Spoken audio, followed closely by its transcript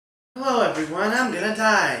Hello everyone, I'm gonna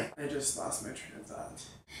die. I just lost my train of thought.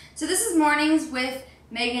 So this is Mornings with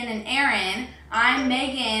Megan and Aaron. I'm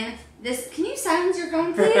Megan. Can you silence your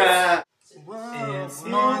phone, please? It's morning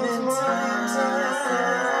time.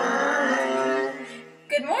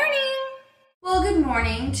 Good morning. Well, good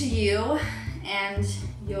morning to you and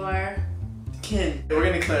your Kin. We're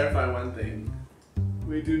gonna clarify one thing.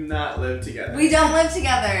 We do not live together. We don't live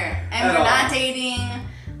together, and we're not dating.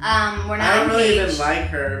 We're not I don't really engaged. even like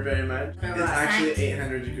her very much. It's actually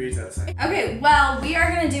 800 degrees outside. Okay, well, we are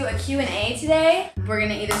going to do a Q&A today. We're going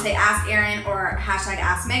to either say Ask Aaron or hashtag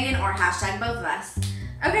Ask Megan or hashtag both of us.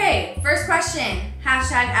 Okay, first question.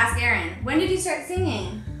 Hashtag Ask Aaron. When did you start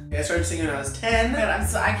singing? I started singing when I was 10.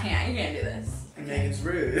 I can't. You can't do this. And Megan's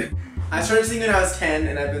rude. I started singing when I was 10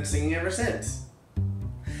 and I've been singing ever since.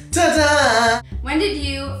 Ta-da! When did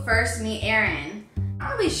you first meet Aaron? I'm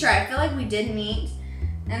not really sure. I feel like we did meet.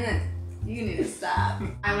 And then, you need to stop.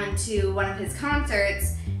 I went to one of his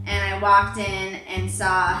concerts and I walked in and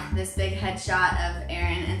saw this big headshot of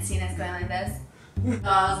Aaron Encinas going like this. So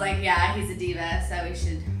I was like, yeah, he's a diva, so we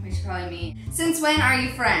should probably meet. Since when are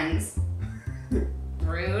you friends?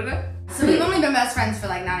 Rude. So we've only been best friends for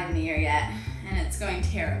like not even a year yet, and it's going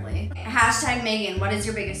terribly. Hashtag Megan, what is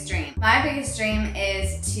your biggest dream? My biggest dream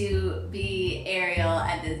is to be Ariel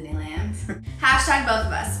at Disneyland. Hashtag both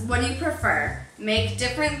of us. What do you prefer? Make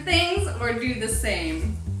different things or do the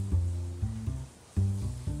same?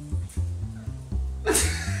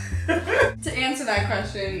 To answer that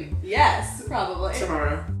question, yes, probably.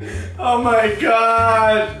 Tomorrow. Oh my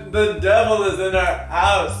god! The devil is in our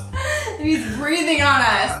house! He's breathing on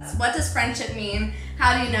us. What does friendship mean?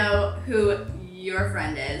 How do you know who your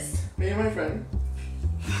friend is? Are you my friend?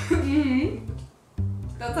 Mm-hmm.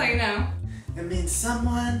 That's how you know. It means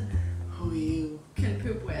someone who you can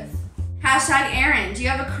poop with. Hashtag Aaron, do you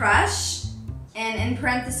have a crush? And in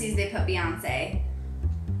parentheses they put Beyonce.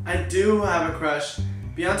 I do have a crush.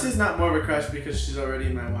 Beyonce's not more of a crush because she's already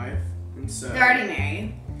my wife. And so they're already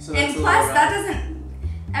married. So and plus that doesn't,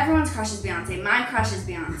 everyone's crush is Beyonce. My crush is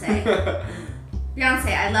Beyonce.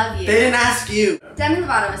 Beyonce, I love you. They didn't ask you. Demi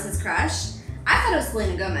Lovato was his crush. I thought it was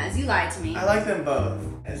Selena Gomez. You lied to me. I like them both.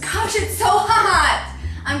 Gosh, it's so hot.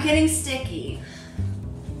 I'm getting sticky.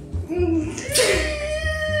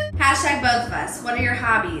 Hashtag both of us. What are your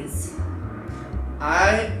hobbies?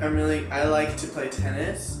 I like to play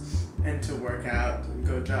tennis and to work out and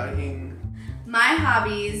go jogging. My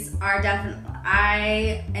hobbies are definitely,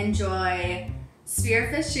 I enjoy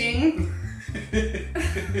spearfishing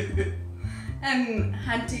and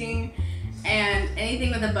hunting and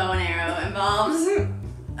anything with a bow and arrow involves.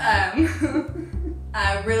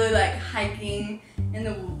 I really like hiking in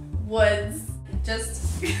the woods.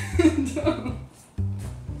 Just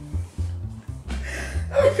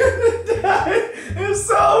I'm gonna die. It's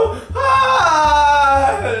so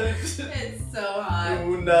hot. It's so hot.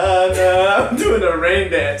 Ooh, nah, nah. I'm doing a rain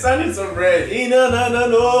dance. I need some rain. No, no, no,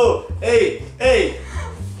 no. Hey, hey.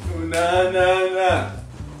 Ooh, nah, nah, nah.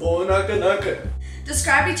 Oh, naka, naka.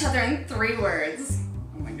 Describe each other in 3 words.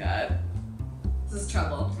 Oh my god. This is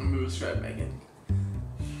trouble. I'm gonna describe Megan.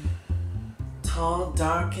 Tall,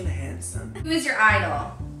 dark, and handsome. Who is your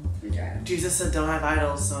idol? Jesus said don't have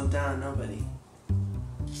idols, so duh, nobody.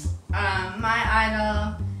 My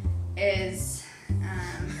idol is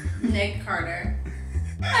Nick Carter.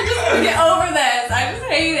 I just want to get over this. I just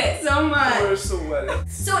hate it so much. We're so wet.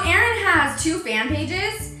 So Aaron has 2 fan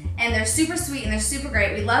pages, and they're super sweet and they're super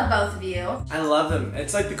great. We love both of you. I love them.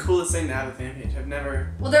 It's like the coolest thing to have a fan page. I've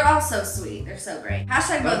never. Well, they're all so sweet. They're so great.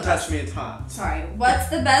 Hashtag both. Don't touch me, it's hot. Sorry. What's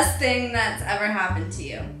the best thing that's ever happened to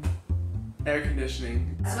you? Air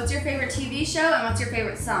conditioning. So what's your favorite TV show and what's your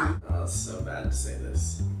favorite song? Oh, it's so bad to say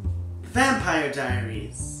this. Vampire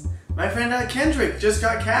Diaries. My friend Kendrick just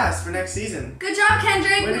got cast for next season. Good job,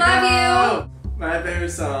 Kendrick. Way We to love go. My favorite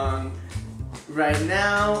song right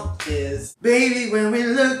now is Baby, when we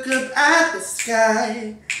look up at the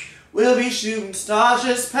sky, we'll be shooting stars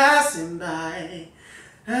just passing by.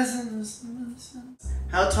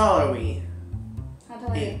 How tall are we? How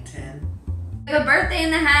tall are you? 8, 10. We have a birthday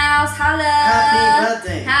in the house. Holla. Happy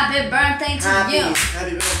birthday. Happy birthday to you.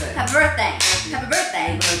 Happy birthday. Happy birthday. Happy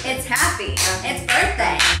birthday. It's happy. It's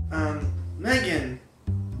birthday. Megan.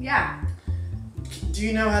 Yeah. Do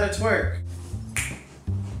you know how to twerk?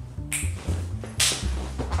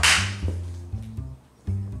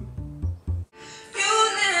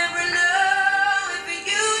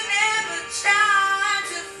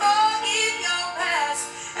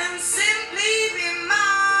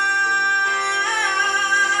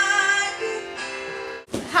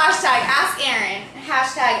 Hashtag Ask Aaron.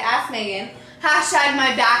 Hashtag Ask Megan. Hashtag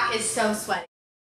my back is so sweaty.